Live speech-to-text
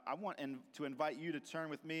I want to invite you to turn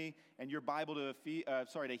with me and your Bible to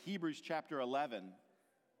Hebrews chapter 11.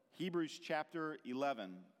 Hebrews chapter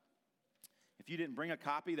 11. If you didn't bring a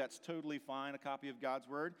copy, that's totally fine, a copy of God's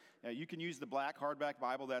Word. You can use the black hardback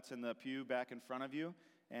Bible that's in the pew back in front of you,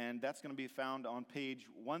 and that's going to be found on page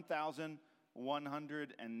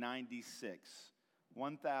 1196.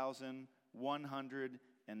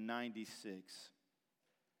 1196.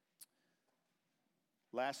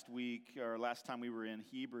 Last time we were in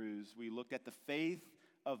Hebrews, we looked at the faith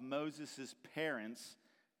of Moses' parents.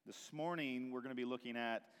 This morning, we're going to be looking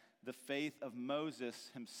at the faith of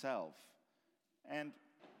Moses himself. And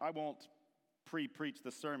I won't pre-preach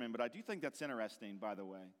the sermon, but I do think that's interesting, by the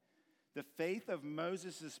way. The faith of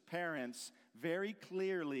Moses' parents very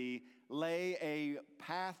clearly lay a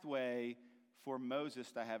pathway for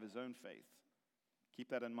Moses to have his own faith. Keep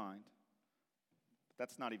that in mind.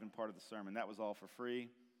 That's not even part of the sermon. That was all for free.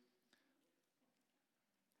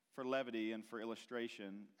 For levity and for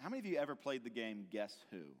illustration, how many of you ever played the game Guess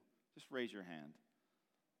Who? Just raise your hand.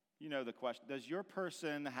 You know the question. Does your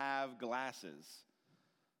person have glasses?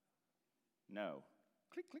 No.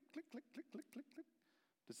 Click, click, click, click, click, click, click, click.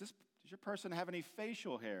 Does your person have any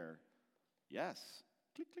facial hair? Yes.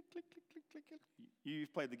 Click, click, click, click, click, click, click.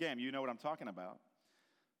 You've played the game. You know what I'm talking about.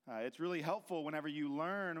 It's really helpful whenever you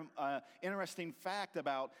learn an interesting fact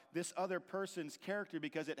about this other person's character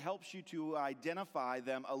because it helps you to identify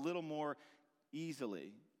them a little more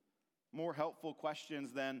easily. More helpful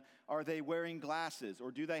questions than, are they wearing glasses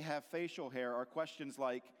or do they have facial hair, are questions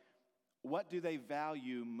like, what do they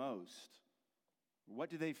value most? What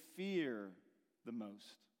do they fear the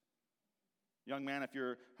most? Young man, if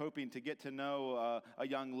you're hoping to get to know a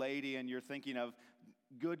young lady and you're thinking of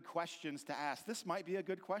good questions to ask, this might be a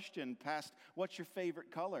good question past what's your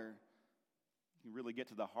favorite color? You really get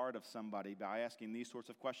to the heart of somebody by asking these sorts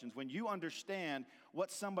of questions. When you understand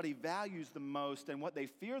what somebody values the most and what they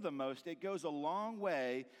fear the most, it goes a long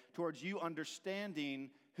way towards you understanding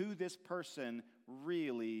who this person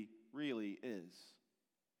really, really is.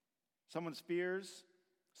 Someone's fears,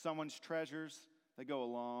 someone's treasures, they go a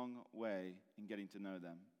long way in getting to know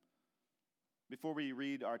them. Before we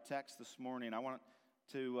read our text this morning, I want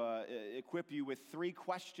to equip you with 3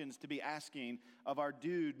 questions to be asking of our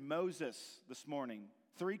dude Moses this morning.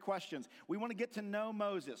 3 questions. We want to get to know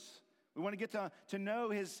Moses. We want to get to know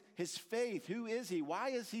his faith. Who is he? Why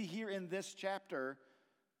is he here in this chapter?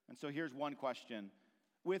 And so here's one question.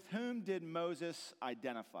 With whom did Moses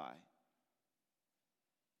identify?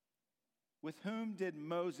 With whom did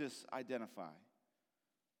Moses identify?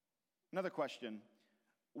 Another question.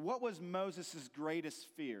 What was Moses' greatest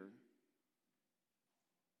fear?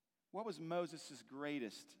 What was Moses'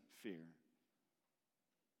 greatest fear?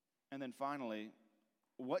 And then finally,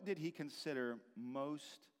 what did he consider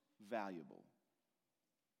most valuable?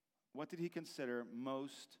 What did he consider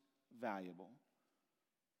most valuable?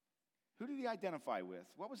 Who did he identify with?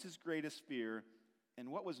 What was his greatest fear? And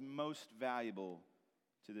what was most valuable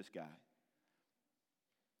to this guy?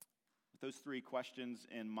 With those 3 questions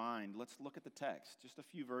in mind, let's look at the text. Just a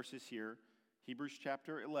few verses here. Hebrews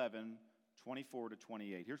chapter 11, 24 to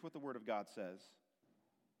 28. Here's what the Word of God says.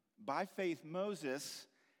 By faith, Moses,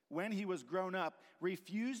 when he was grown up,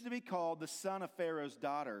 refused to be called the son of Pharaoh's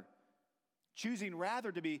daughter, choosing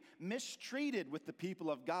rather to be mistreated with the people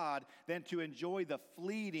of God than to enjoy the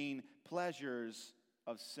fleeting pleasures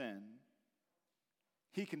of sin.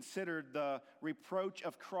 He considered the reproach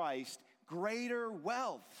of Christ greater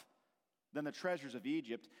wealth than the treasures of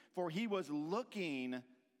Egypt, for he was looking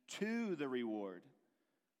to the reward.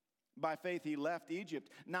 By faith he left Egypt,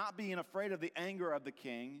 not being afraid of the anger of the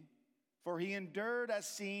king, for he endured as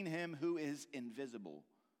seeing him who is invisible.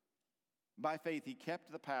 By faith he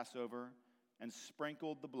kept the Passover and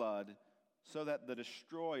sprinkled the blood, so that the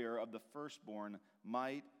destroyer of the firstborn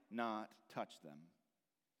might not touch them.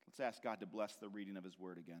 Let's ask God to bless the reading of his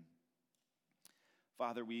word again.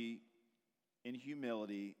 Father, we, in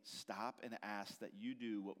humility, stop and ask that you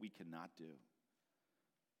do what we cannot do.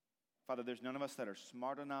 Father, there's none of us that are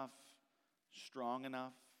smart enough, strong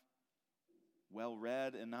enough,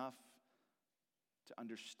 well-read enough to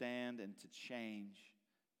understand and to change,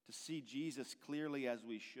 to see Jesus clearly as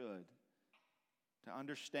we should, to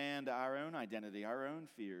understand our own identity, our own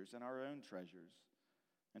fears, and our own treasures,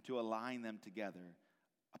 and to align them together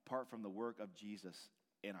apart from the work of Jesus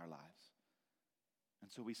in our lives.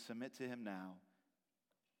 And so we submit to him now.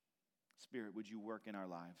 Spirit, would you work in our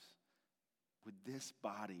lives? Would this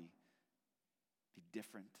body be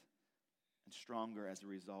different and stronger as a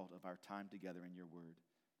result of our time together in your word?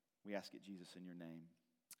 We ask it, Jesus, in your name.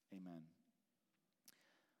 Amen.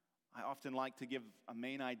 I often like to give a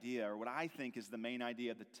main idea, or what I think is the main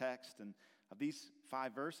idea of the text. And of these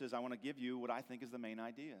 5 verses, I want to give you what I think is the main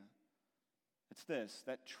idea. It's this,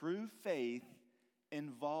 that true faith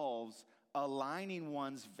involves aligning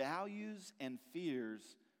one's values and fears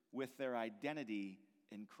with their identity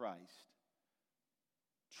in Christ.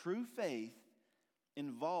 True faith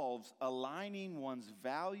involves aligning one's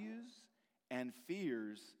values and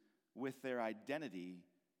fears with their identity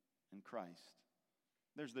in Christ.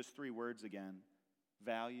 There's those 3 words again: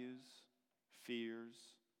 values, fears,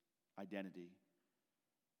 identity.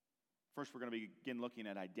 First, we're going to begin looking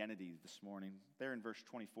at identity this morning. There in verse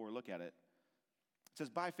 24, look at it. It says,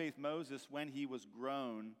 by faith Moses, when he was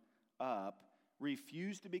grown up,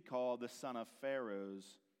 refused to be called the son of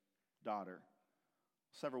Pharaoh's daughter.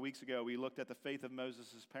 Several weeks ago, we looked at the faith of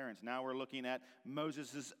Moses' parents. Now we're looking at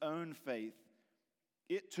Moses' own faith.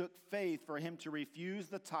 It took faith for him to refuse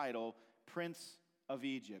the title Prince of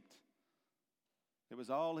Egypt. It was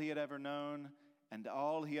all he had ever known and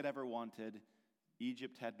all he had ever wanted.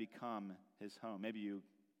 Egypt had become his home. Maybe you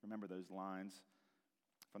remember those lines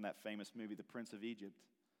from that famous movie, The Prince of Egypt.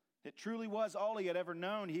 It truly was all he had ever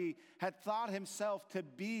known. He had thought himself to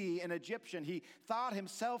be an Egyptian. He thought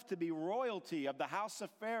himself to be royalty of the house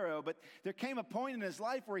of Pharaoh. But there came a point in his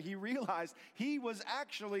life where he realized he was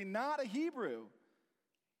actually not a Hebrew.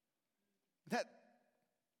 That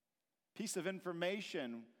piece of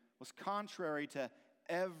information was contrary to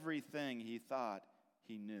everything he thought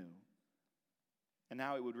he knew. And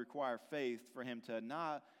now it would require faith for him to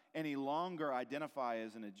not any longer identify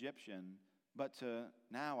as an Egyptian, but to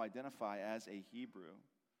now identify as a Hebrew.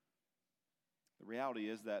 The reality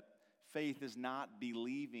is that faith is not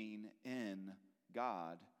believing in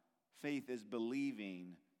God. Faith is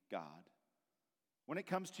believing God. When it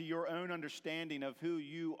comes to your own understanding of who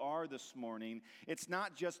you are this morning, it's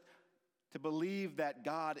not just to believe that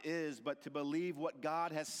God is, but to believe what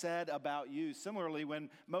God has said about you. Similarly, when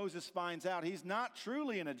Moses finds out he's not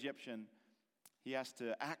truly an Egyptian, he has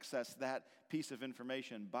to access that piece of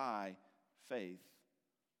information by faith.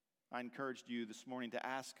 I encouraged you this morning to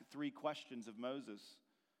ask 3 questions of Moses.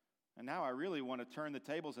 And now I really want to turn the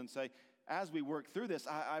tables and say, as we work through this,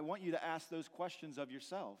 I want you to ask those questions of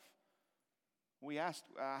yourself. We asked,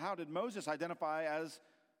 how did Moses identify as?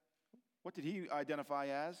 What did he identify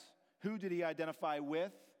as? Who did he identify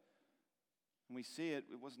with? And we see it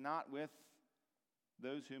was not with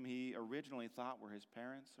those whom he originally thought were his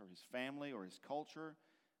parents or his family or his culture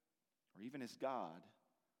or even his God.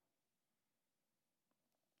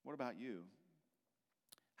 What about you?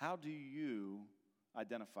 How do you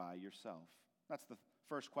identify yourself? That's the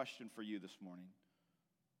first question for you this morning.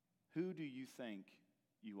 Who do you think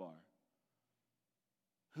you are?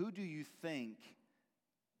 Who do you think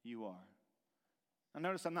you are? Now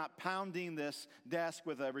notice I'm not pounding this desk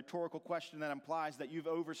with a rhetorical question that implies that you've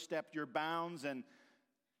overstepped your bounds and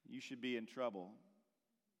you should be in trouble.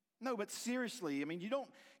 No, but seriously, I mean, you don't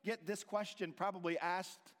get this question probably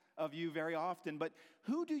asked of you very often, but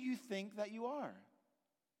who do you think that you are?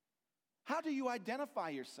 How do you identify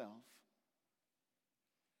yourself?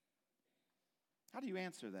 How do you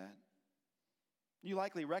answer that? You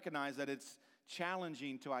likely recognize that it's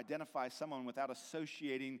challenging to identify someone without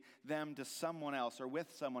associating them to someone else or with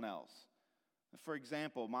someone else. For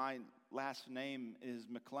example, my last name is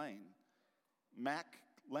McLean, Mac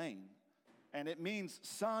Lane, and it means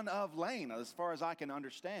son of Lane, as far as I can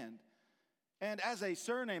understand. And as a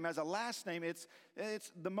surname, as a last name, it's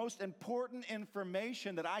the most important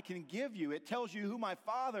information that I can give you. It tells you who my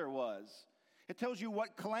father was. It tells you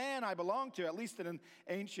what clan I belong to, at least in an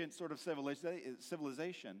ancient sort of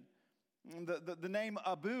civilization. The name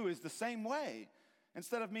Abu is the same way.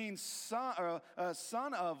 Instead of means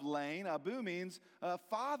son of Lane, Abu means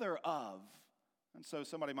father of. And so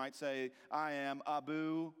somebody might say, I am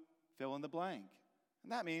Abu, fill in the blank.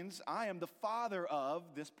 And that means I am the father of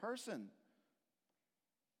this person.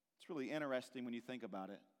 It's really interesting when you think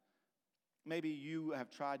about it. Maybe you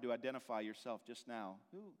have tried to identify yourself just now.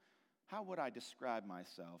 How would I describe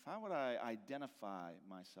myself? How would I identify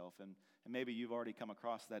myself? And maybe you've already come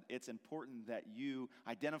across that it's important that you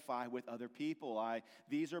identify with other people.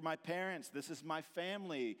 These are my parents. This is my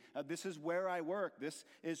family. This is where I work. This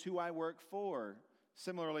is who I work for.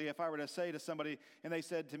 Similarly, if I were to say to somebody, and they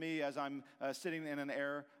said to me as I'm sitting in an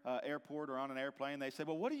airport or on an airplane, they said,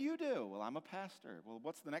 well, what do you do? Well, I'm a pastor. Well,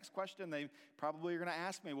 what's the next question? They probably are going to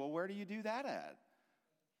ask me, well, where do you do that at?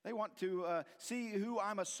 They want to see who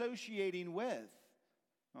I'm associating with.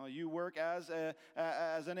 Well, you work as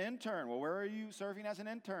an intern. Well, where are you serving as an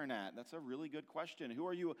intern at? That's a really good question. Who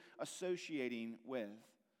are you associating with?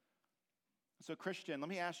 So, Christian, let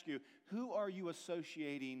me ask you, who are you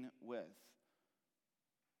associating with?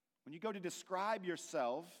 When you go to describe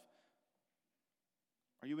yourself,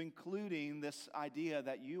 are you including this idea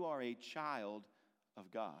that you are a child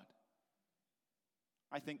of God?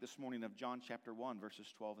 I think this morning of John chapter 1,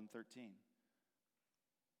 verses 12 and 13.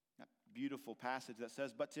 That beautiful passage that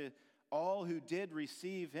says, "But to all who did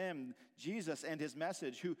receive him, Jesus and his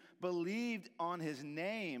message, who believed on his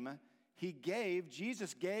name,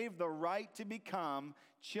 Jesus gave the right to become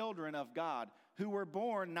children of God, who were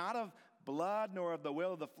born not of blood, nor of the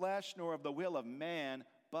will of the flesh, nor of the will of man,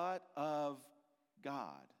 but of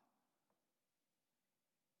God."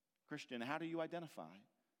 Christian, how do you identify?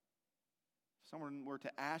 If someone were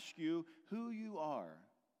to ask you who you are,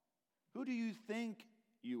 who do you think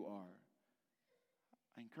you are?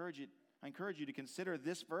 I encourage you to consider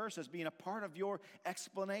this verse as being a part of your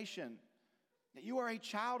explanation. That you are a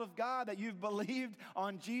child of God, that you've believed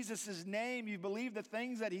on Jesus' name, you've believed the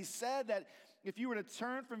things that he said, that if you were to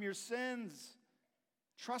turn from your sins,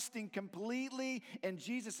 trusting completely in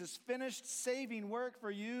Jesus' finished saving work for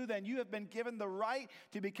you, then you have been given the right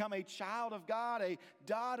to become a child of God, a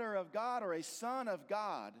daughter of God, or a son of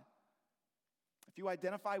God. If you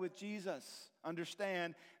identify with Jesus,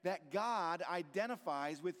 understand that God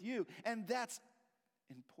identifies with you, and that's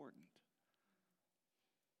important.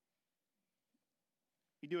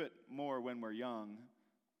 We do it more when we're young,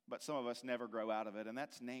 but some of us never grow out of it, and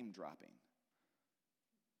that's name dropping.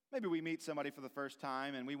 Maybe we meet somebody for the first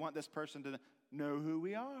time, and we want this person to know who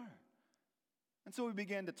we are. And so we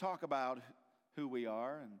begin to talk about who we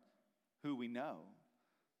are and who we know.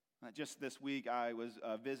 Just this week, I was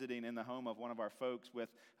visiting in the home of one of our folks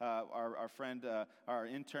with our friend, our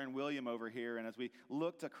intern William over here. And as we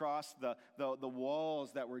looked across the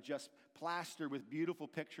walls that were just plastered with beautiful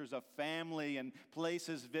pictures of family and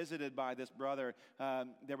places visited by this brother,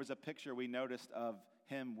 there was a picture we noticed of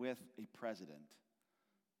him with a president.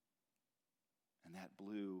 And that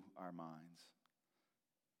blew our minds.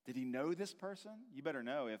 Did he know this person? You better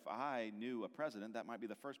know, if I knew a president, that might be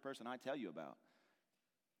the first person I tell you about.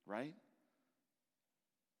 Right?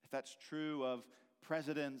 If that's true of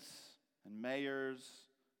presidents and mayors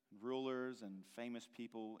and rulers and famous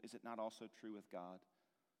people, is it not also true with God?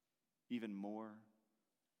 Even more.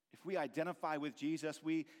 If we identify with Jesus,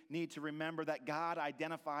 we need to remember that God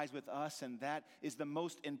identifies with us, and that is the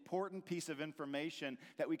most important piece of information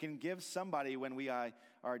that we can give somebody when we are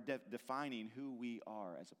defining who we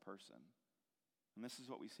are as a person. And this is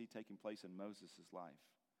what we see taking place in Moses' life.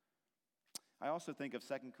 I also think of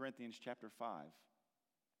 2 Corinthians chapter 5.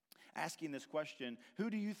 Asking this question,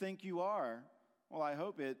 who do you think you are? Well, I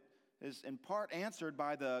hope it is in part answered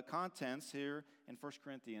by the contents here in 2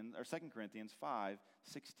 Corinthians 5,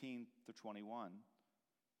 16 to 21.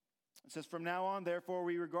 It says, "From now on, therefore,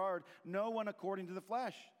 we regard no one according to the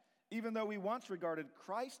flesh. Even though we once regarded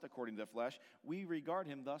Christ according to the flesh, we regard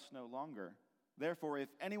him thus no longer. Therefore, if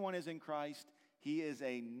anyone is in Christ, he is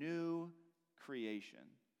a new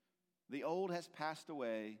creation. The old has passed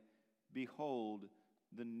away. Behold,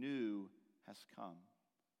 the new has come."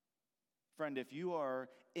 Friend, if you are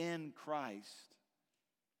in Christ,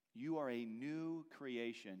 you are a new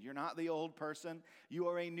creation. You're not the old person. You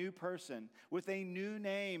are a new person with a new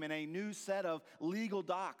name and a new set of legal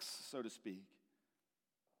docs, so to speak.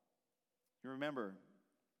 You remember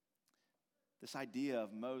this idea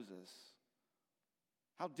of Moses,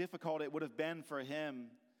 how difficult it would have been for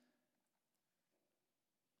him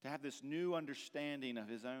to have this new understanding of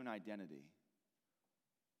his own identity.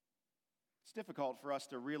 It's difficult for us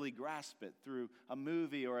to really grasp it through a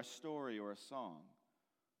movie or a story or a song.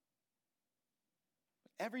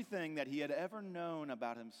 But everything that he had ever known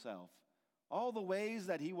about himself, all the ways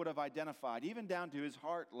that he would have identified, even down to his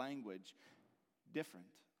heart language,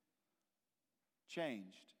 different,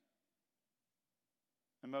 changed.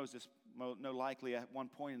 And Moses, no likely at one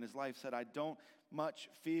point in his life, said, "I don't much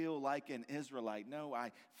feel like an Israelite. No,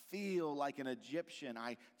 I feel like an Egyptian.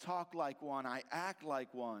 I talk like one. I act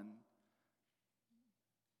like one."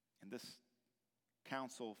 And this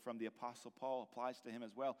counsel from the Apostle Paul applies to him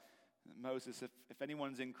as well. Moses, if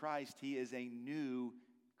anyone's in Christ, he is a new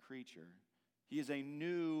creature. He is a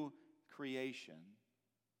new creation.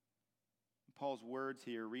 Paul's words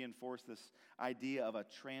here reinforce this idea of a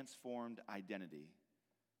transformed identity.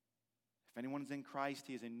 If anyone's in Christ,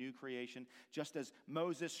 he is a new creation. Just as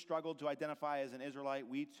Moses struggled to identify as an Israelite,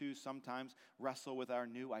 we too sometimes wrestle with our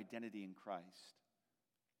new identity in Christ.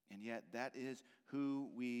 And yet, that is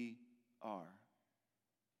who we are.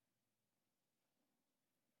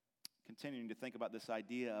 Continuing to think about this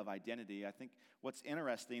idea of identity, I think what's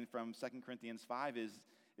interesting from 2 Corinthians 5 is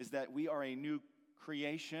that we are a new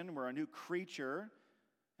creation. We're a new creature.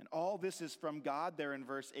 And all this is from God. There in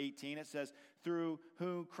verse 18, it says, through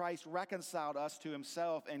whom Christ reconciled us to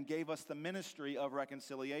himself and gave us the ministry of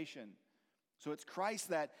reconciliation. So it's Christ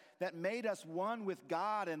that made us one with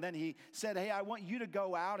God, and then he said, hey, I want you to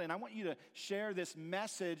go out and I want you to share this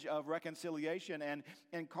message of reconciliation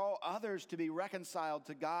and call others to be reconciled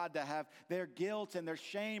to God, to have their guilt and their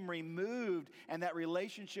shame removed and that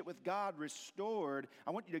relationship with God restored.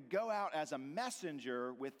 I want you to go out as a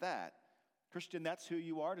messenger with that. Christian, that's who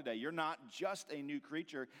you are today. You're not just a new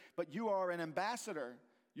creature, but you are an ambassador.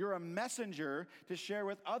 You're a messenger to share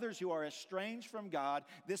with others who are estranged from God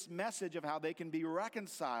this message of how they can be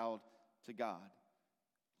reconciled to God.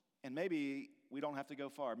 And maybe we don't have to go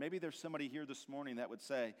far. Maybe there's somebody here this morning that would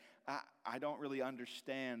say, I don't really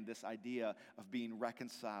understand this idea of being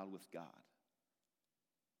reconciled with God.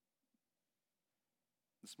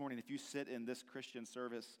 This morning, if you sit in this Christian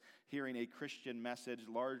service hearing a Christian message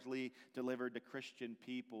largely delivered to Christian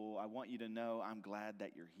people, I want you to know I'm glad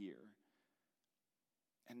that you're here.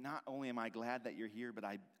 And not only am I glad that you're here, but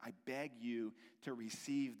I beg you to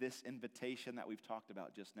receive this invitation that we've talked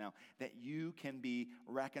about just now, that you can be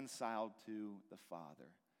reconciled to the Father.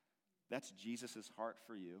 That's Jesus' heart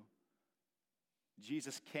for you.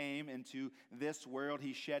 Jesus came into this world.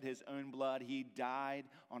 He shed his own blood. He died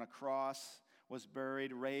on a cross, was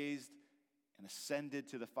buried, raised, and ascended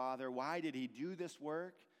to the Father. Why did he do this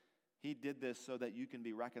work? He did this so that you can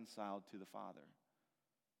be reconciled to the Father,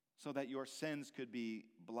 so that your sins could be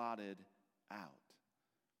blotted out.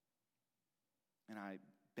 And I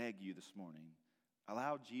beg you this morning,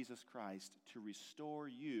 allow Jesus Christ to restore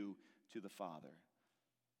you to the Father,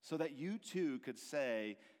 so that you too could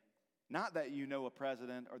say, not that you know a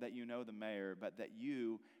president or that you know the mayor, but that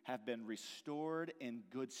you have been restored in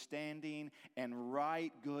good standing and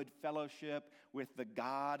right good fellowship with the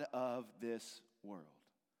God of this world.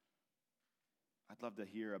 I'd love to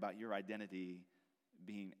hear about your identity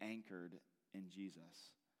being anchored in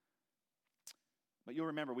Jesus. But you'll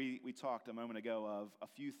remember we talked a moment ago of a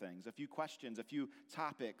few things, a few questions, a few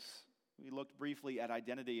topics. We looked briefly at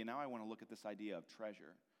identity, and now I want to look at this idea of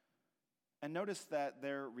treasure. And notice that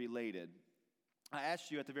they're related. I asked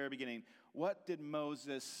you at the very beginning, what did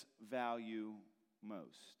Moses value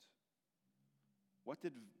most? What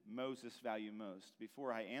did Moses value most?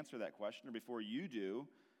 Before I answer that question, or before you do,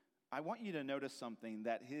 I want you to notice something,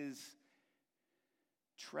 that his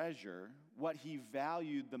treasure, what he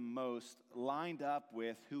valued the most, lined up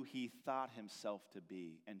with who he thought himself to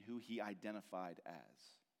be and who he identified as.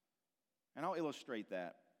 And I'll illustrate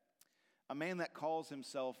that. A man that calls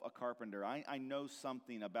himself a carpenter, I know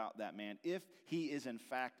something about that man, if he is in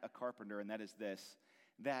fact a carpenter, and that is this,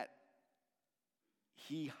 that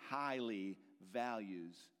he highly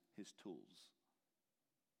values his tools.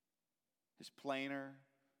 His planer,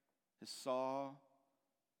 his saw,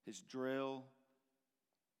 his drill,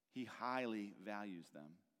 he highly values them.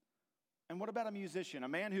 And what about a musician? A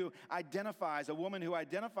man who identifies, a woman who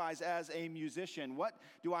identifies as a musician. What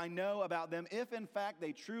do I know about them if in fact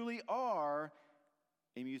they truly are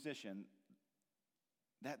a musician?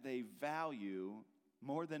 That they value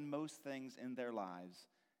more than most things in their lives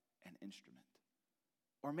an instrument.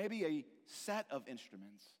 Or maybe a set of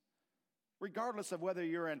instruments. Regardless of whether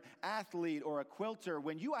you're an athlete or a quilter,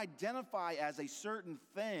 when you identify as a certain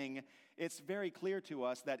thing, it's very clear to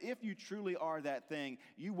us that if you truly are that thing,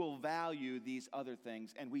 you will value these other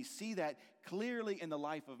things. And we see that clearly in the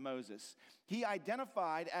life of Moses. He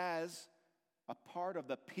identified as a part of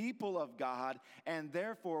the people of God, and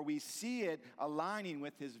therefore we see it aligning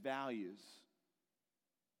with his values.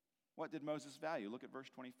 What did Moses value? Look at verse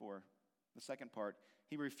 24, the second part.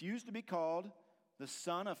 He refused to be called the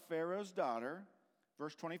son of Pharaoh's daughter,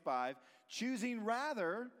 verse 25, choosing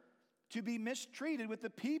rather to be mistreated with the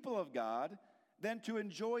people of God than to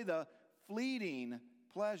enjoy the fleeting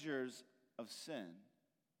pleasures of sin.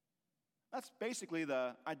 That's basically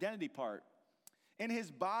the identity part. In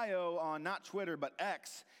his bio on not Twitter but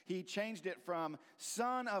X, he changed it from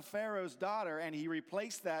son of Pharaoh's daughter, and he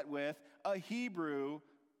replaced that with a Hebrew,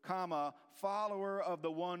 follower of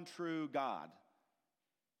the one true God.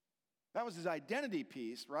 That was his identity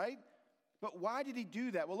piece, right? But why did he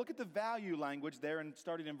do that? Well, look at the value language there, and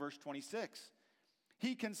starting in verse 26.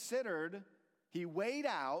 He weighed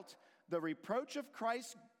out the reproach of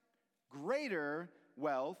Christ's greater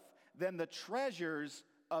wealth than the treasures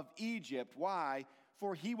of Egypt. Why?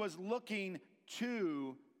 For he was looking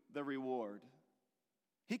to the reward.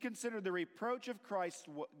 He considered the reproach of Christ's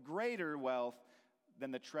greater wealth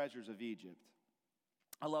than the treasures of Egypt.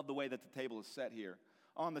 I love the way that the table is set here.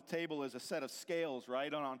 on the table is a set of scales,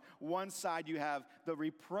 right? On one side you have the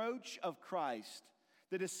reproach of Christ,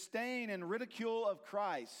 the disdain and ridicule of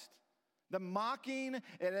Christ. The mocking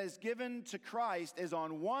it is given to Christ is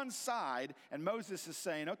on one side, and Moses is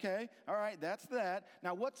saying, okay, all right, that's that.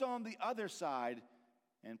 Now what's on the other side?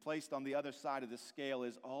 And placed on the other side of the scale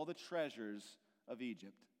is all the treasures of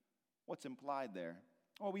Egypt. What's implied there?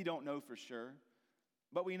 Well, we don't know for sure.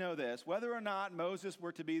 But we know this, whether or not Moses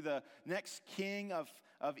were to be the next king of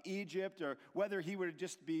Egypt, or whether he would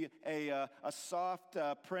just be a soft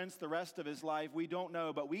prince the rest of his life, we don't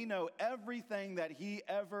know. But we know everything that he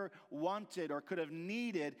ever wanted or could have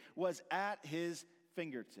needed was at his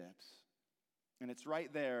fingertips. And it's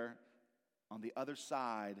right there on the other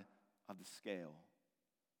side of the scale.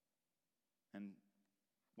 And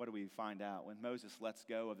what do we find out? When Moses lets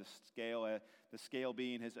go of the scale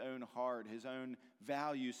being his own heart, his own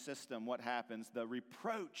value system, what happens? The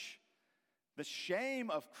reproach, the shame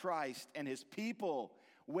of Christ and his people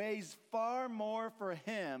weighs far more for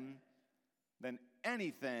him than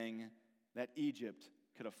anything that Egypt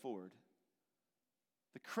could afford.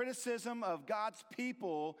 The criticism of God's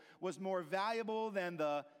people was more valuable than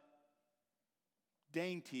the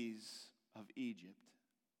dainties of Egypt.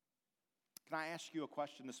 Can I ask you a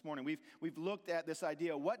question this morning? We've looked at this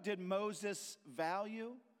idea. What did Moses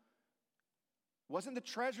value? Wasn't the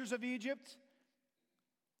treasures of Egypt?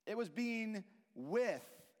 It was being with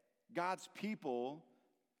God's people.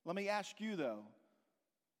 Let me ask you, though.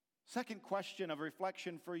 Second question of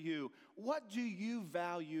reflection for you. What do you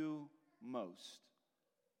value most?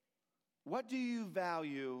 What do you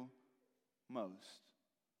value most?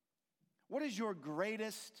 What is your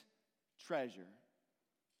greatest treasure?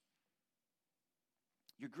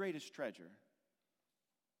 Your greatest treasure.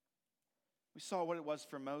 We saw what it was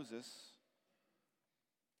for Moses.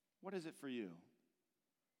 What is it for you?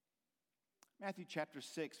 Matthew chapter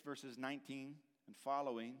 6, verses 19 and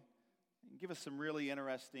following give us some really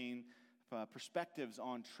interesting perspectives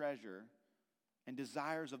on treasure and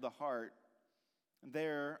desires of the heart. And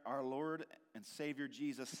there, our Lord and Savior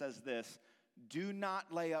Jesus says this, "Do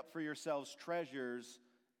not lay up for yourselves treasures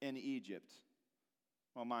in Egypt."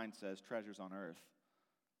 Well, mine says treasures on earth.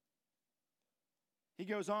 He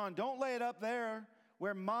goes on, "Don't lay it up there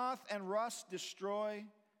where moth and rust destroy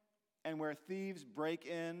and where thieves break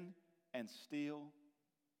in and steal.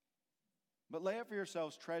 But lay up for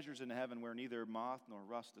yourselves treasures in heaven where neither moth nor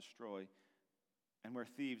rust destroy and where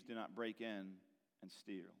thieves do not break in and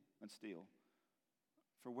steal.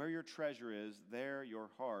 For where your treasure is, there your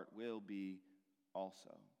heart will be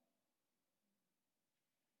also."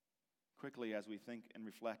 Quickly, as we think and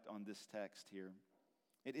reflect on this text here,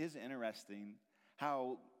 it is interesting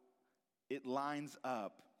how it lines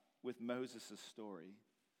up with Moses' story.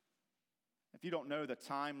 If you don't know the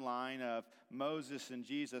timeline of Moses and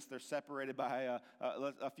Jesus, they're separated by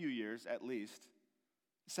a few years at least,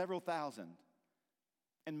 several thousand.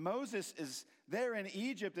 And Moses is there in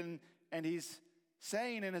Egypt, and he's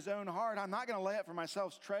saying in his own heart, I'm not going to lay up for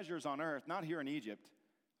myself treasures on earth, not here in Egypt.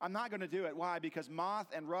 I'm not going to do it. Why? Because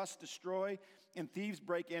moth and rust destroy and thieves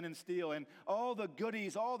break in and steal. And all the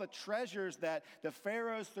goodies, all the treasures that the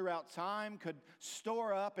pharaohs throughout time could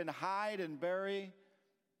store up and hide and bury,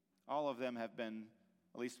 all of them have been,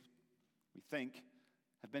 at least we think,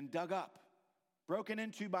 have been dug up, broken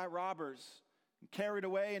into by robbers, and carried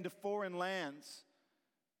away into foreign lands.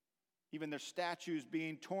 Even their statues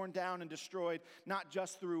being torn down and destroyed, not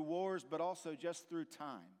just through wars, but also just through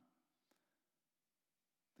time.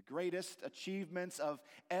 The greatest achievements of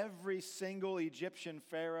every single Egyptian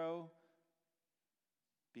pharaoh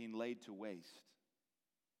being laid to waste.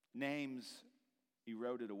 Names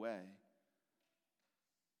eroded away.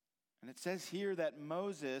 And it says here that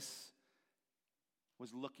Moses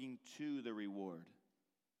was looking to the reward.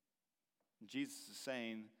 And Jesus is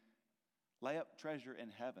saying, lay up treasure in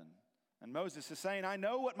heaven. And Moses is saying, I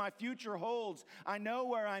know what my future holds. I know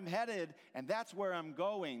where I'm headed, and that's where I'm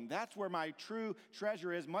going. That's where my true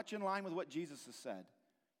treasure is, much in line with what Jesus has said.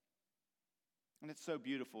 And it's so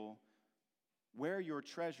beautiful. Where your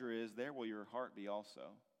treasure is, there will your heart be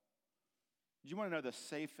also. Do you want to know the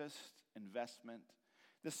safest investment?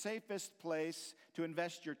 The safest place to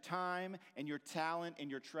invest your time and your talent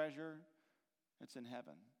and your treasure? It's in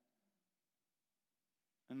heaven.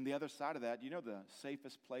 And the other side of that, you know the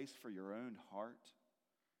safest place for your own heart?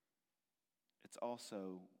 It's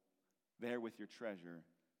also there with your treasure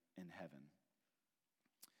in heaven.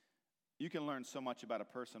 You can learn so much about a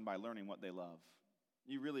person by learning what they love.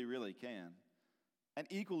 You really, really can. And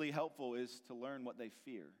equally helpful is to learn what they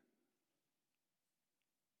fear.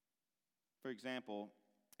 For example,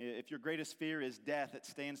 If your greatest fear is death, it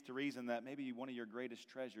stands to reason that maybe one of your greatest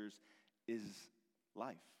treasures is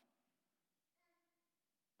life.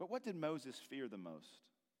 But what did Moses fear the most?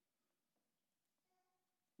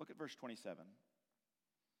 Look at verse 27.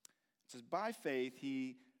 It says, by faith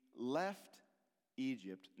he left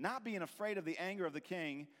Egypt, not being afraid of the anger of the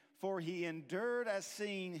king, for he endured as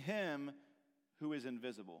seeing him who is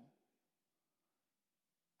invisible.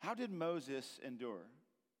 How did Moses endure?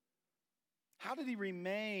 How did he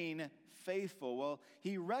remain faithful? Well,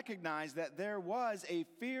 he recognized that there was a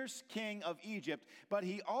fierce king of Egypt, but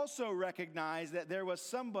he also recognized that there was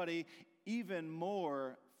somebody even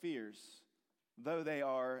more fierce, though they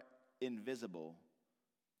are invisible.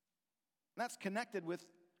 And that's connected with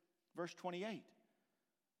verse 28.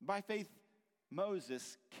 By faith,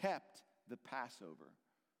 Moses kept the Passover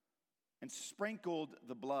and sprinkled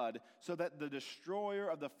the blood so that the destroyer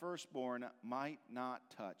of the firstborn might not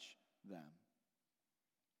touch them.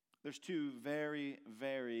 There's two very,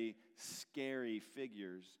 very scary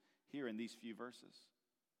figures here in these few verses.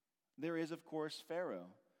 There is, of course, Pharaoh.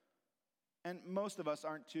 And most of us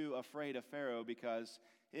aren't too afraid of Pharaoh because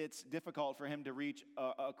it's difficult for him to reach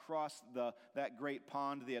across that great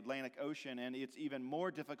pond, the Atlantic Ocean, and it's even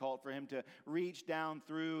more difficult for him to reach down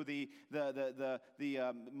through the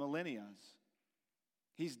millennia.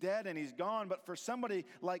 He's dead and he's gone, but for somebody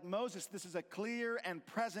like Moses, this is a clear and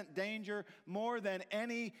present danger more than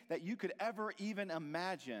any that you could ever even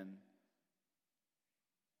imagine.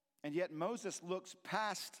 And yet Moses looks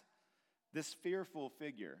past this fearful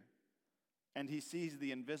figure and he sees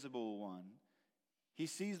the invisible one. He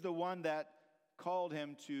sees the one that called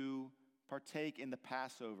him to partake in the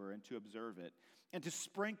Passover and to observe it and to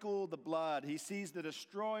sprinkle the blood. He sees the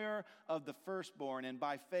destroyer of the firstborn, and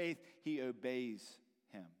by faith he obeys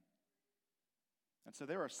him. And so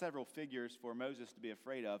there are several figures for Moses to be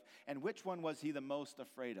afraid of. And which one was he the most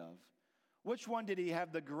afraid of? Which one did he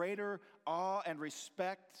have the greater awe and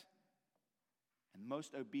respect and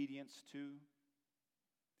most obedience to?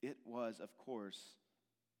 It was, of course,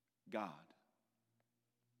 God.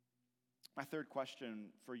 My third question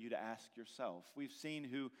for you to ask yourself. We've seen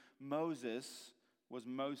who Moses was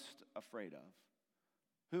most afraid of,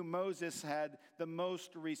 who Moses had the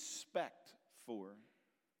most respect for.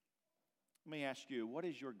 Let me ask you, what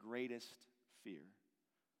is your greatest fear?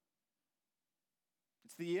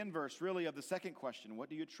 It's the inverse, really, of the second question. What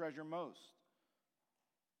do you treasure most?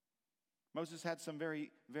 Moses had some very,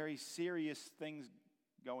 very serious things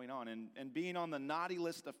going on, and being on the naughty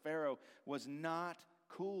list of Pharaoh was not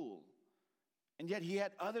cool. And yet he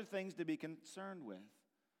had other things to be concerned with.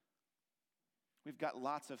 We've got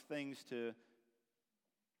lots of things to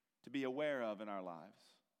be aware of in our lives.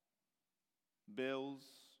 Bills,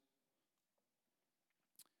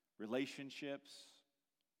 relationships,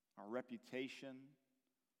 our reputation,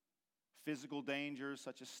 physical dangers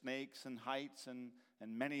such as snakes and heights and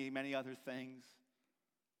many, many other things.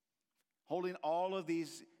 Holding all of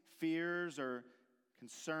these fears or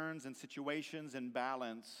concerns and situations in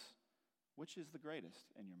balance, which is the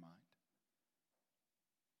greatest in your mind?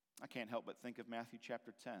 I can't help but think of Matthew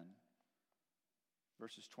chapter 10,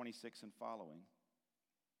 verses 26 and following.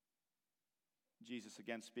 Jesus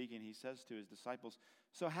again speaking, he says to his disciples,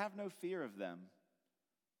 "So have no fear of them,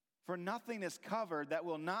 for nothing is covered that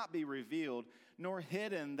will not be revealed, nor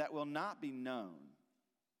hidden that will not be known."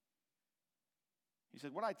 He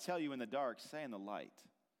said, "What I tell you in the dark, say in the light.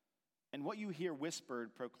 And what you hear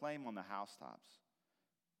whispered, proclaim on the housetops.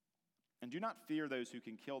 And do not fear those who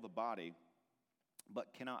can kill the body,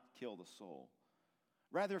 but cannot kill the soul.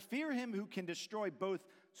 Rather, fear him who can destroy both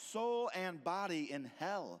soul and body in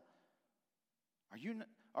hell.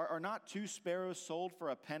 Are not two sparrows sold for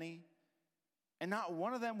a penny? And not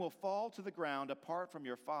one of them will fall to the ground apart from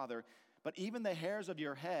your Father, but even the hairs of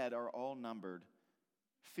your head are all numbered.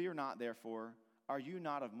 Fear not, therefore. Are you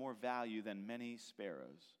not of more value than many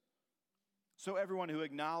sparrows? So everyone who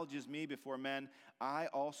acknowledges me before men, I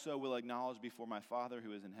also will acknowledge before my Father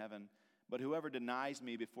who is in heaven. But whoever denies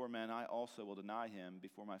me before men, I also will deny him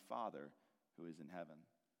before my Father who is in heaven."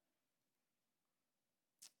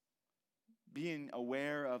 Being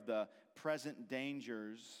aware of the present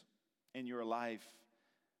dangers in your life,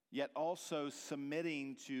 yet also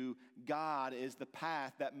submitting to God, is the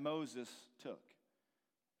path that Moses took.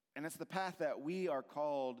 And it's the path that we are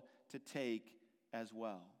called to take as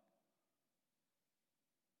well.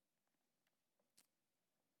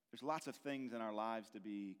 There's lots of things in our lives to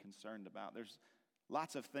be concerned about. There's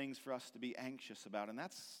lots of things for us to be anxious about, and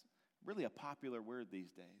that's really a popular word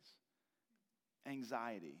these days.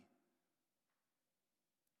 Anxiety.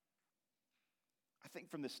 I think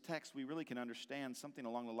from this text we really can understand something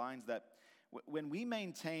along the lines that when we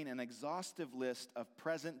maintain an exhaustive list of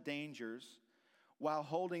present dangers while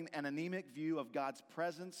holding an anemic view of God's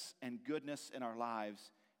presence and goodness in our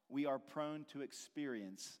lives, we are prone to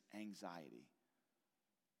experience anxiety.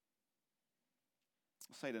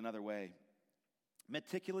 I'll say it another way.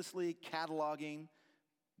 Meticulously cataloging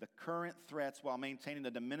the current threats while maintaining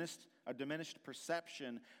a diminished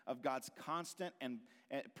perception of God's constant and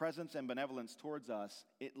presence and benevolence towards us,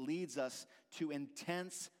 it leads us to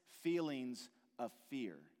intense feelings of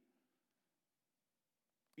fear.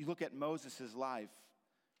 You look at Moses' life.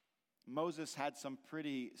 Moses had some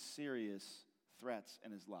pretty serious threats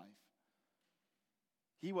in his life.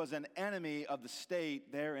 He was an enemy of the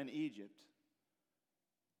state there in Egypt.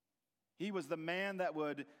 He was the man that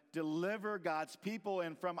would deliver God's people,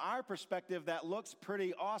 and from our perspective, that looks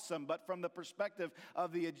pretty awesome, but from the perspective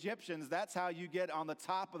of the Egyptians, that's how you get on the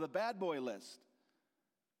top of the bad boy list.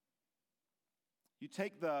 You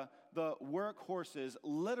take the workhorses,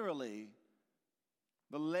 literally,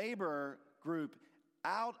 the labor group,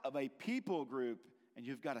 out of a people group, and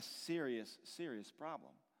you've got a serious, serious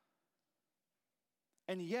problem.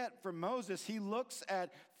 And yet, for Moses, he looks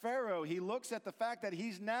at Pharaoh. He looks at the fact that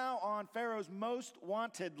he's now on Pharaoh's most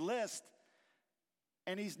wanted list,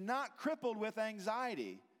 and he's not crippled with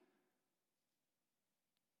anxiety.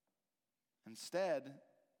 Instead,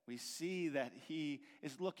 we see that he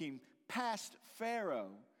is looking past Pharaoh.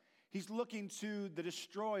 He's looking to the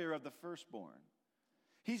destroyer of the firstborn.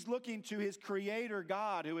 He's looking to his creator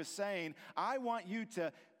God, who is saying, I want you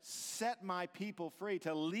to set my people free,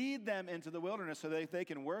 to lead them into the wilderness so that they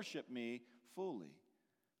can worship me fully.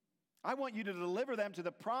 I want you to deliver them to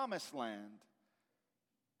the promised land.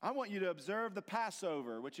 I want you to observe the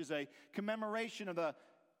Passover, which is a commemoration of the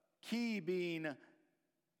key being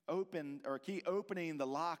opened, or key opening the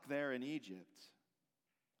lock there in Egypt.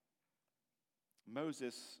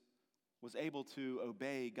 Moses was able to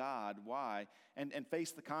obey God. Why? And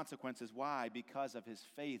face the consequences. Why? Because of his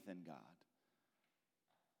faith in God.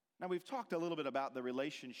 Now, we've talked a little bit about the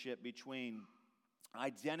relationship between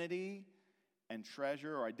identity and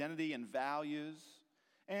treasure, or identity and values.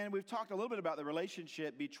 And we've talked a little bit about the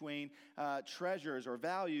relationship between treasures or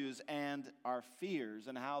values and our fears,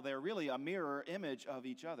 and how they're really a mirror image of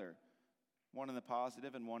each other, one in the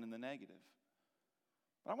positive and one in the negative.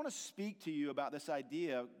 But I want to speak to you about this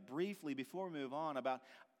idea briefly before we move on, about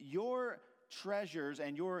your treasures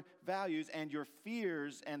and your values and your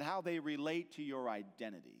fears and how they relate to your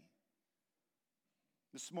identity.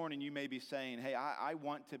 This morning you may be saying, hey, I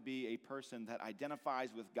want to be a person that identifies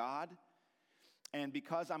with God. And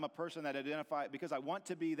because I'm a person that because I want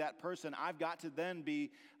to be that person, I've got to then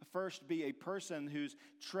be a person whose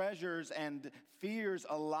treasures and fears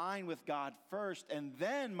align with God first, and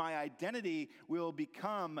then my identity will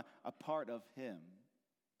become a part of Him.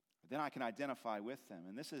 Then I can identify with Him.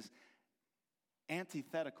 And this is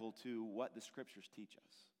antithetical to what the Scriptures teach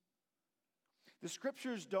us. The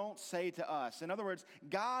Scriptures don't say to us, in other words,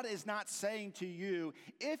 God is not saying to you,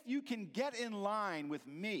 if you can get in line with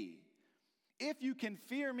me, if you can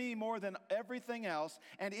fear me more than everything else,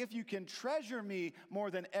 and if you can treasure me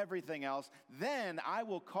more than everything else, then I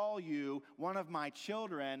will call you one of my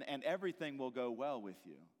children and everything will go well with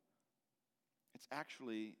you. It's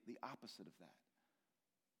actually the opposite of that.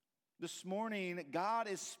 This morning, God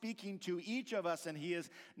is speaking to each of us, and He is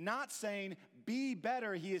not saying, be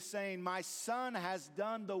better. He is saying, my Son has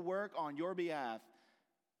done the work on your behalf.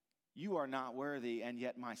 You are not worthy, and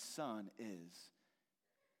yet my Son is.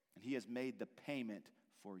 And He has made the payment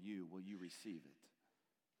for you. Will you receive it?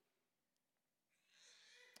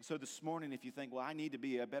 So this morning, if you think, well, I need to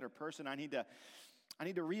be a better person, I need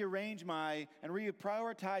to rearrange and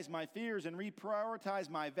reprioritize my fears and reprioritize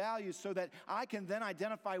my values so that I can then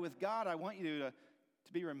identify with God, I want you to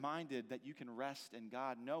be reminded that you can rest in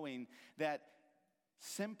God, knowing that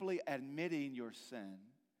simply admitting your sin,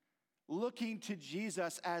 looking to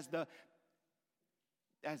Jesus as the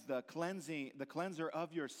cleanser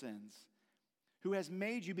of your sins, who has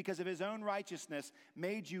made you, because of His own righteousness,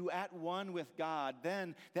 made you at one with God,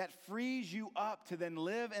 then that frees you up to then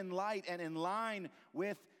live in light and in line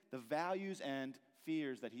with the values and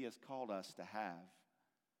fears that He has called us to have.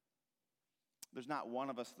 There's not one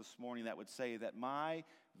of us this morning that would say that my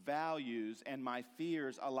values and my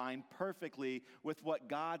fears align perfectly with what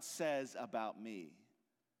God says about me.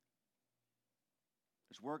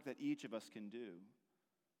 There's work that each of us can do.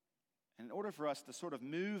 And in order for us to sort of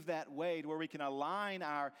move that way to where we can align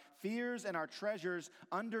our fears and our treasures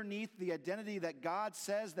underneath the identity that God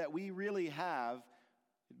says that we really have,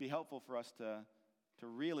 it'd be helpful for us to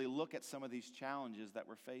really look at some of these challenges that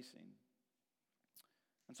we're facing.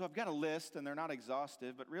 And so I've got a list, and they're not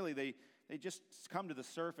exhaustive, but really they they just come to the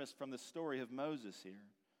surface from the story of Moses here.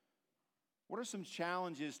 What are some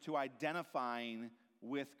challenges to identifying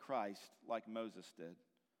with Christ like Moses did?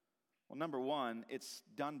 Well, number one, it's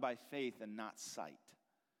done by faith and not sight.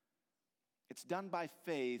 It's done by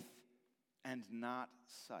faith and not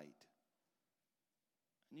sight.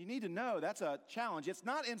 And you need to know that's a challenge. It's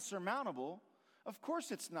not insurmountable. Of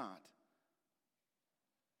course it's not.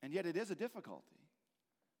 And yet it is a difficulty.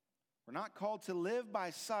 We're not called to live by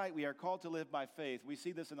sight. We are called to live by faith. We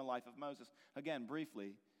see this in the life of Moses. Again,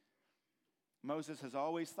 briefly, Moses has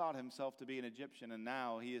always thought himself to be an Egyptian, and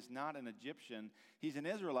now he is not an Egyptian. He's an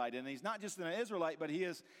Israelite, and he's not just an Israelite, but he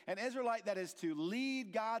is an Israelite that is to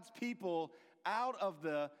lead God's people out of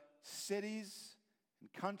the cities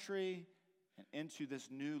and country and into this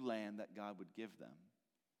new land that God would give them.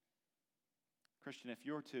 Christian, if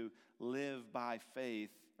you're to live by faith,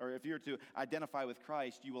 or if you're to identify with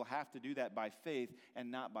Christ, you will have to do that by faith and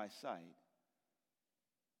not by sight.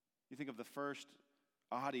 You think of the first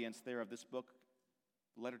audience there of this book,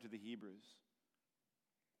 the letter to the Hebrews.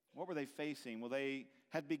 What were they facing? Well, they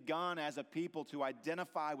had begun as a people to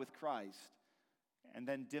identify with Christ, and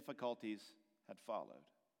then difficulties had followed.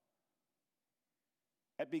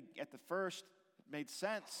 At the first, it made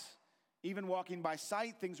sense. Even walking by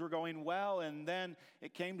sight, things were going well, and then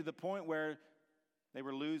it came to the point where they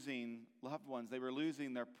were losing loved ones. They were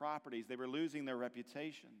losing their properties. They were losing their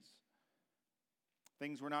reputations.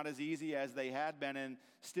 Things were not as easy as they had been, and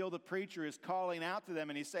still the preacher is calling out to them,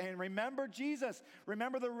 and he's saying, remember Jesus.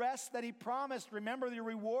 Remember the rest that he promised. Remember the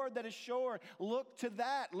reward that is sure. Look to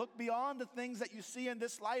that. Look beyond the things that you see in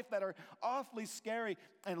this life that are awfully scary,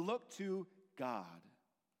 and look to God.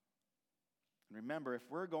 And remember, if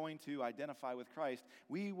we're going to identify with Christ,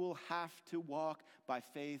 we will have to walk by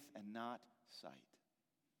faith and not sight.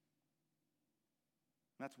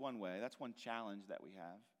 And that's one way. That's one challenge that we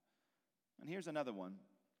have. And here's another one.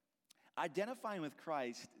 Identifying with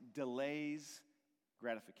Christ delays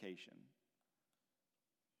gratification.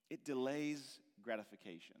 It delays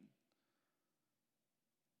gratification.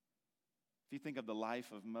 If you think of the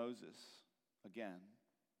life of Moses, again,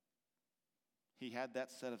 he had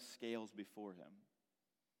that set of scales before him.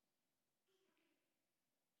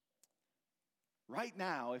 Right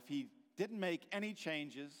now, if he didn't make any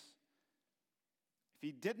changes, if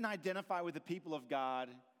he didn't identify with the people of God,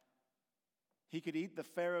 he could eat the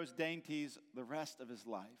Pharaoh's dainties the rest of his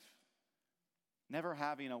life, never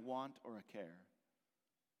having a want or a care.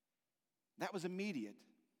 That was immediate.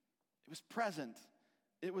 It was present.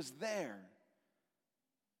 It was there.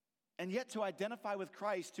 And yet to identify with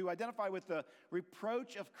Christ, to identify with the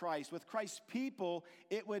reproach of Christ, with Christ's people,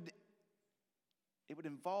 it would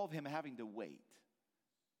involve him having to wait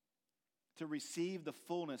to receive the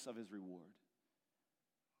fullness of his reward.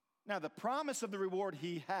 Now, the promise of the reward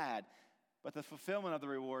he had, but the fulfillment of the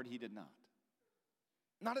reward, he did not.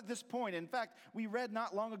 Not at this point. In fact, we read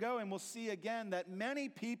not long ago, and we'll see again, that many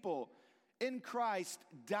people in Christ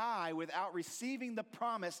die without receiving the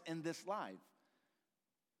promise in this life.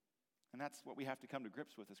 And that's what we have to come to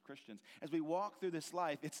grips with as Christians. As we walk through this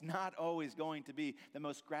life, it's not always going to be the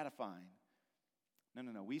most gratifying.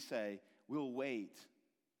 No. We say, we'll wait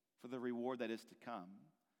for the reward that is to come.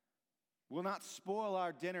 We'll not spoil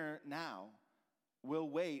our dinner now. We'll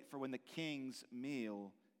wait for when the king's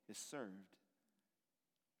meal is served.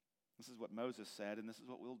 This is what Moses said, and this is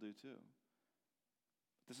what we'll do too.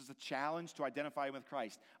 This is a challenge to identify with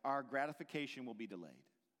Christ. Our gratification will be delayed,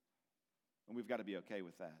 and we've got to be okay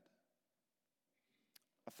with that.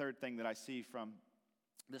 A third thing that I see from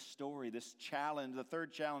this story, this challenge, the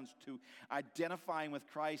third challenge to identifying with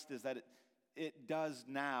Christ is that it does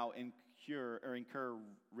now incur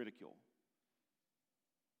ridicule.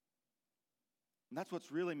 And that's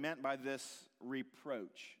what's really meant by this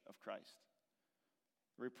reproach of Christ.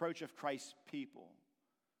 The reproach of Christ's people.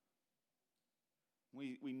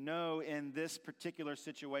 We know in this particular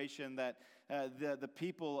situation that the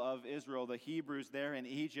people of Israel, the Hebrews there in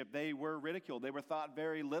Egypt, they were ridiculed. They were thought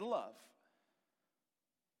very little of.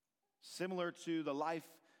 Similar to the life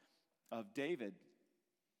of David.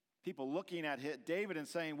 People looking at David and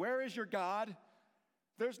saying, "Where is your God?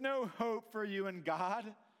 There's no hope for you in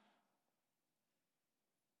God."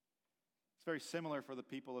 It's very similar for the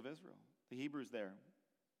people of Israel, the Hebrews there.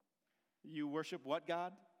 You worship what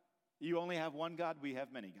God? You only have one God? We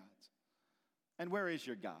have many gods. And where is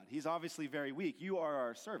your God? He's obviously very weak. You are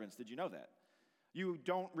our servants. Did you know that? You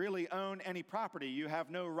don't really own any property. You have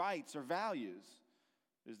no rights or values.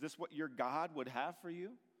 Is this what your God would have for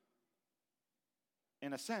you?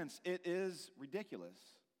 In a sense, it is ridiculous,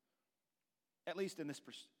 at least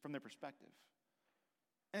from their perspective.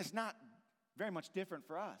 And it's not very much different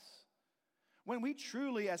for us. When we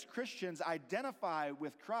truly, as Christians, identify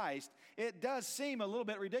with Christ, it does seem a little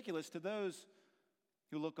bit ridiculous to those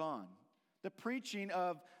who look on. The preaching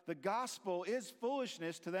of the gospel is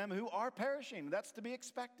foolishness to them who are perishing. That's to be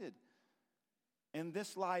expected. In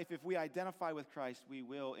this life, if we identify with Christ, we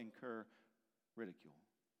will incur ridicule.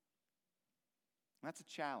 That's a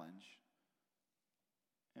challenge.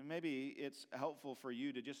 And maybe it's helpful for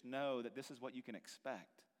you to just know that this is what you can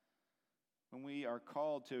expect. When we are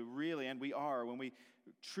called to really, and we are, when we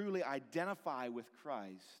truly identify with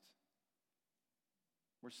Christ,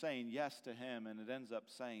 we're saying yes to Him, and it ends up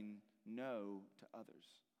saying no to others.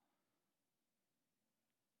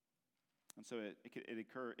 And so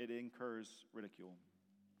it incurs ridicule.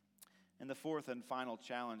 And the fourth and final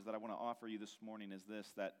challenge that I want to offer you this morning is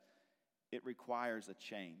this, that it requires a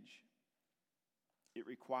change. It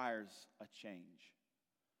requires a change.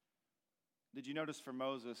 Did you notice for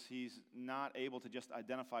Moses, he's not able to just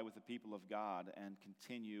identify with the people of God and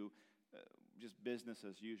continue just business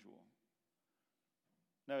as usual.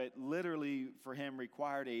 No, it literally, for him,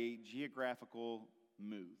 required a geographical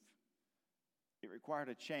move. It required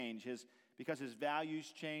a change. Because his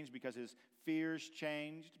values changed, because his fears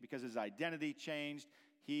changed, because his identity changed,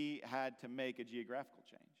 he had to make a geographical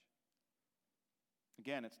change.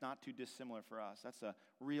 Again, it's not too dissimilar for us. That's a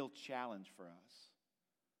real challenge for us.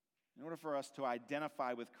 In order for us to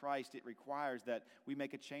identify with Christ, it requires that we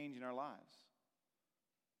make a change in our lives.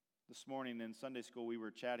 This morning in Sunday school, we were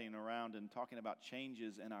chatting around and talking about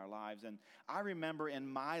changes in our lives. And I remember in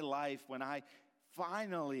my life when I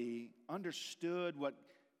finally understood what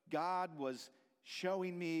God was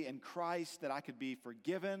showing me in Christ, that I could be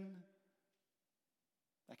forgiven,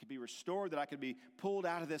 that I could be restored, that I could be pulled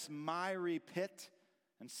out of this miry pit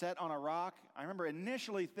and set on a rock. I remember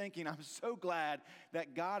initially thinking, I'm so glad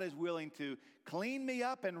that God is willing to clean me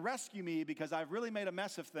up and rescue me because I've really made a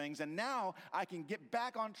mess of things. And now I can get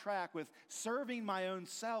back on track with serving my own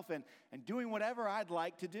self and doing whatever I'd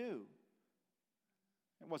like to do.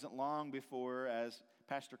 It wasn't long before, as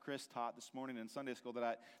Pastor Chris taught this morning in Sunday school,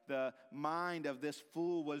 that the mind of this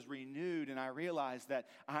fool was renewed, and I realized that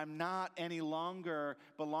I'm not any longer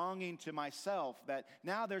belonging to myself, that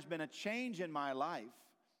now there's been a change in my life.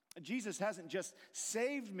 Jesus hasn't just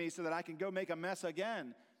saved me so that I can go make a mess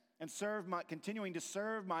again and continuing to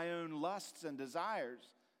serve my own lusts and desires,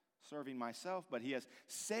 serving myself, but He has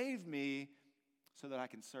saved me so that I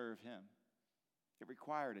can serve Him. It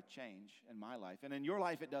required a change in my life, and in your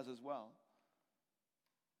life it does as well.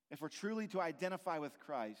 If we're truly to identify with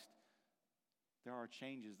Christ, there are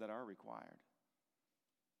changes that are required.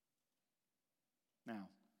 Now,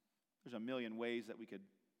 there's a million ways that we could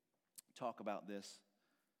talk about this.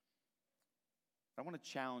 I want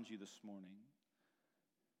to challenge you this morning.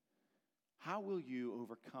 How will you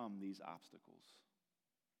overcome these obstacles?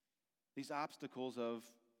 These obstacles of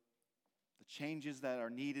the changes that are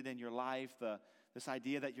needed in your life, this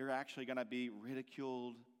idea that you're actually going to be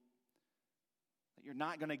ridiculed, that you're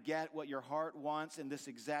not going to get what your heart wants in this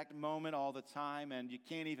exact moment all the time, and you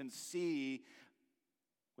can't even see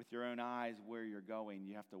with your own eyes where you're going.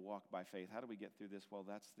 You have to walk by faith. How do we get through this? Well,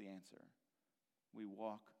 that's the answer. We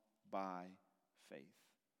walk by faith.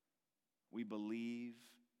 We believe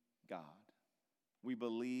God. We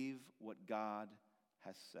believe what God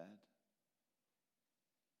has said.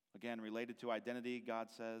 Again, related to identity, God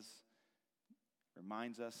says,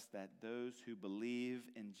 reminds us that those who believe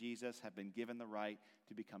in Jesus have been given the right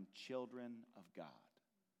to become children of God.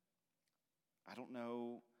 I don't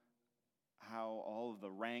know how all of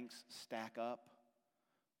the ranks stack up,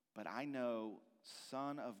 but I know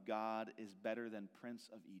Son of God is better than Prince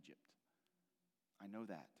of Egypt. I know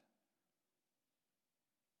that.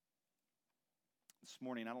 This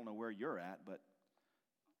morning, I don't know where you're at, but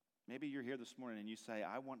maybe you're here this morning and you say,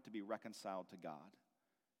 I want to be reconciled to God.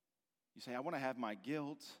 You say, I want to have my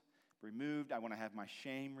guilt removed. I want to have my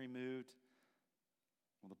shame removed.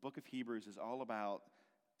 Well, the book of Hebrews is all about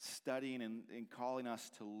studying and calling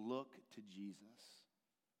us to look to Jesus.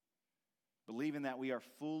 Believing that we are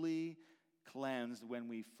fully cleansed when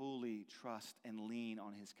we fully trust and lean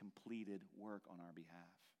on His completed work on our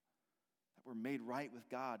behalf. That we're made right with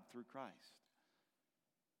God through Christ.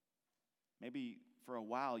 Maybe for a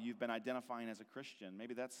while you've been identifying as a Christian.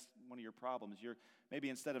 Maybe that's one of your problems. Maybe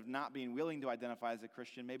instead of not being willing to identify as a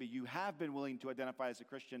Christian, maybe you have been willing to identify as a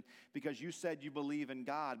Christian because you said you believe in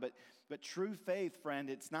God. But true faith, friend,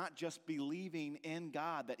 it's not just believing in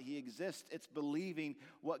God, that He exists. It's believing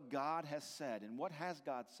what God has said. And what has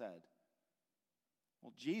God said?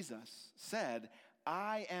 Well, Jesus said,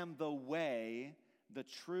 I am the way, the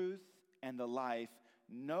truth, and the life.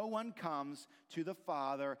 No one comes to the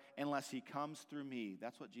Father unless He comes through me.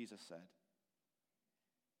 That's what Jesus said.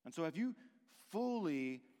 And so have you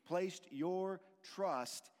fully placed your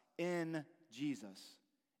trust in Jesus,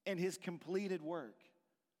 in his completed work?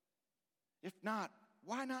 If not,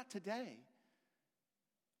 why not today?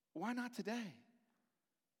 Why not today?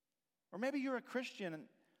 Or maybe you're a Christian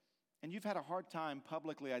and you've had a hard time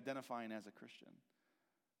publicly identifying as a Christian.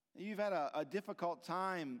 You've had a difficult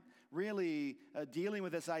time really dealing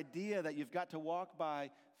with this idea that you've got to walk by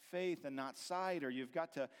faith and not sight, or you've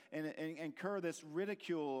got to incur this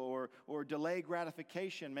ridicule or delay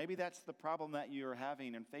gratification. Maybe that's the problem that you're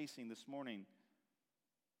having and facing this morning.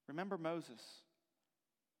 Remember Moses.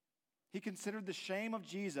 He considered the shame of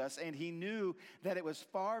Jesus, and he knew that it was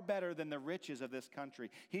far better than the riches of this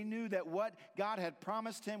country. He knew that what God had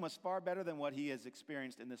promised him was far better than what he has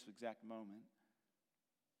experienced in this exact moment.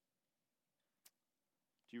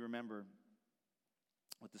 Do you remember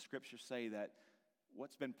what the scriptures say, that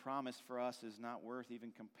what's been promised for us is not worth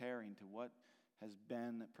even comparing to what has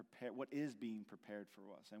been prepared, what is being prepared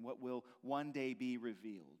for us, and what will one day be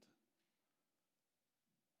revealed?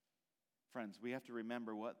 Friends, we have to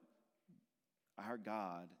remember what our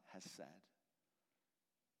God has said.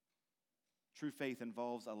 True faith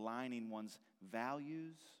involves aligning one's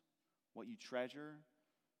values, what you treasure,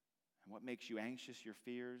 and what makes you anxious, your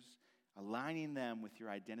fears, aligning them with your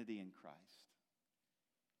identity in Christ.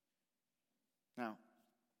 Now,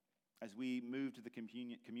 as we move to the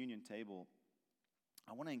communion table,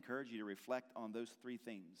 I want to encourage you to reflect on those three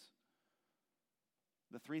themes.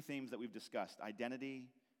 The three themes that we've discussed: identity,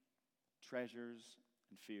 treasures,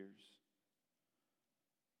 and fears.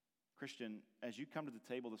 Christian, as you come to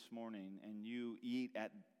the table this morning and you eat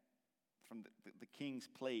from the king's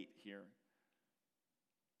plate here,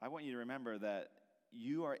 I want you to remember that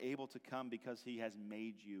you are able to come because he has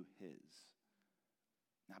made you his.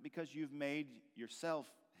 Not because you've made yourself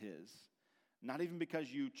his, not even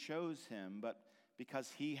because you chose him, but because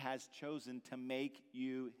he has chosen to make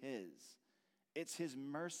you his. It's his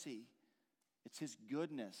mercy, it's his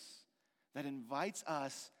goodness that invites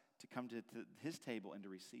us to come to his table and to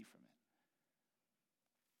receive from it.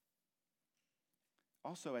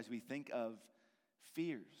 Also, as we think of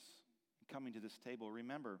fears coming to this table,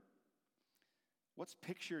 remember, what's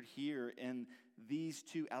pictured here in these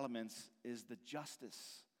two elements is the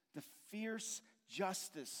justice, the fierce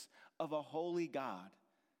justice of a holy God,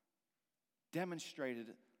 demonstrated,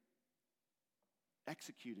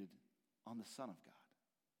 executed on the Son of God.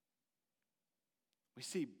 We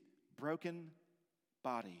see broken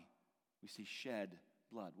body, we see shed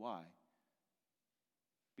blood. Why?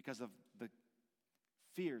 Because of the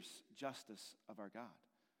fierce justice of our God.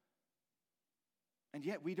 And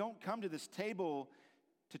yet we don't come to this table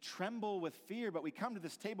to tremble with fear, but we come to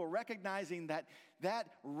this table recognizing that that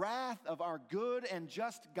wrath of our good and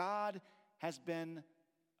just God has been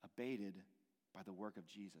abated by the work of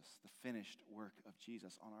Jesus, the finished work of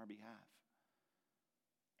Jesus on our behalf.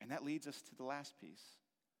 And that leads us to the last piece.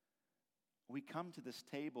 We come to this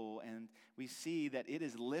table and we see that it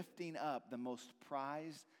is lifting up the most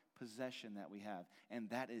prized possession that we have, and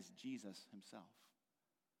that is Jesus himself.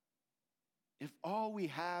 If all we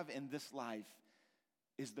have in this life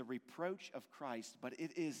is the reproach of Christ, but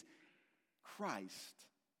it is Christ,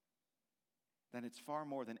 then it's far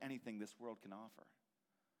more than anything this world can offer.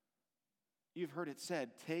 You've heard it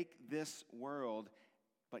said, take this world,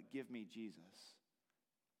 but give me Jesus.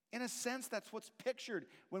 In a sense, that's what's pictured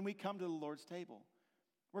when we come to the Lord's table.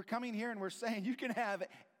 We're coming here and we're saying, you can have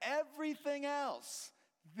everything else.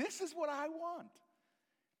 This is what I want.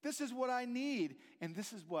 This is what I need. And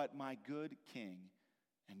this is what my good King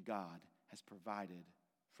and God has provided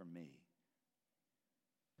for me.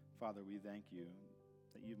 Father, we thank you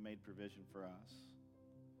that you've made provision for us.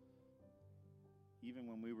 Even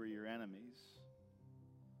when we were your enemies,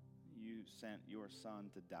 you sent your Son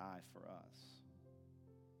to die for us.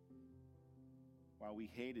 While we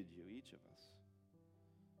hated you, each of us,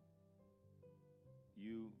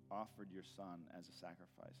 you offered your Son as a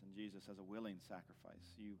sacrifice, and Jesus as a willing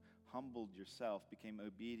sacrifice. You humbled yourself, became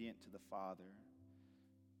obedient to the Father,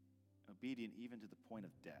 obedient even to the point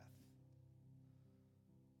of death.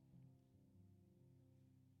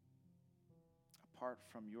 Apart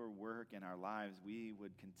from your work in our lives, we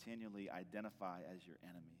would continually identify as your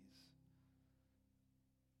enemies.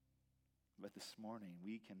 But this morning,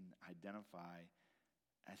 we can identify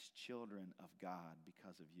as children of God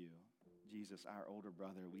because of you. Jesus, our older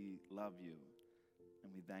brother, we love you,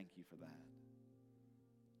 and we thank you for that.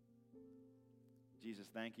 Jesus,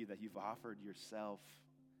 thank you that you've offered yourself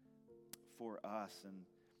for us, and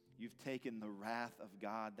you've taken the wrath of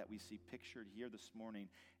God that we see pictured here this morning,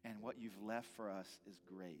 and what you've left for us is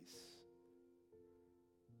grace.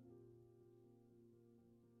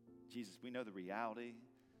 Jesus, we know the reality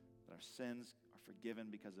that our sins are forgiven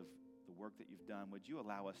because of the work that you've done. Would you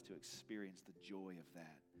allow us to experience the joy of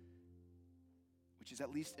that? Which is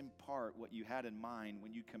at least in part what you had in mind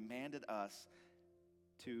when you commanded us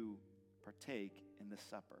to partake in the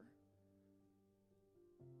supper.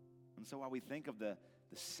 And so while we think of the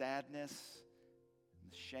sadness,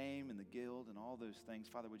 and the shame, and the guilt, and all those things,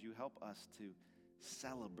 Father, would you help us to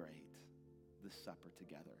celebrate this supper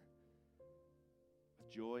together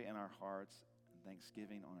with joy in our hearts and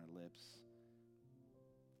thanksgiving on our lips.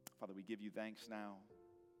 Father, we give you thanks now.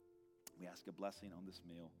 We ask a blessing on this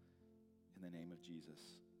meal in the name of Jesus.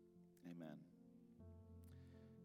 Amen.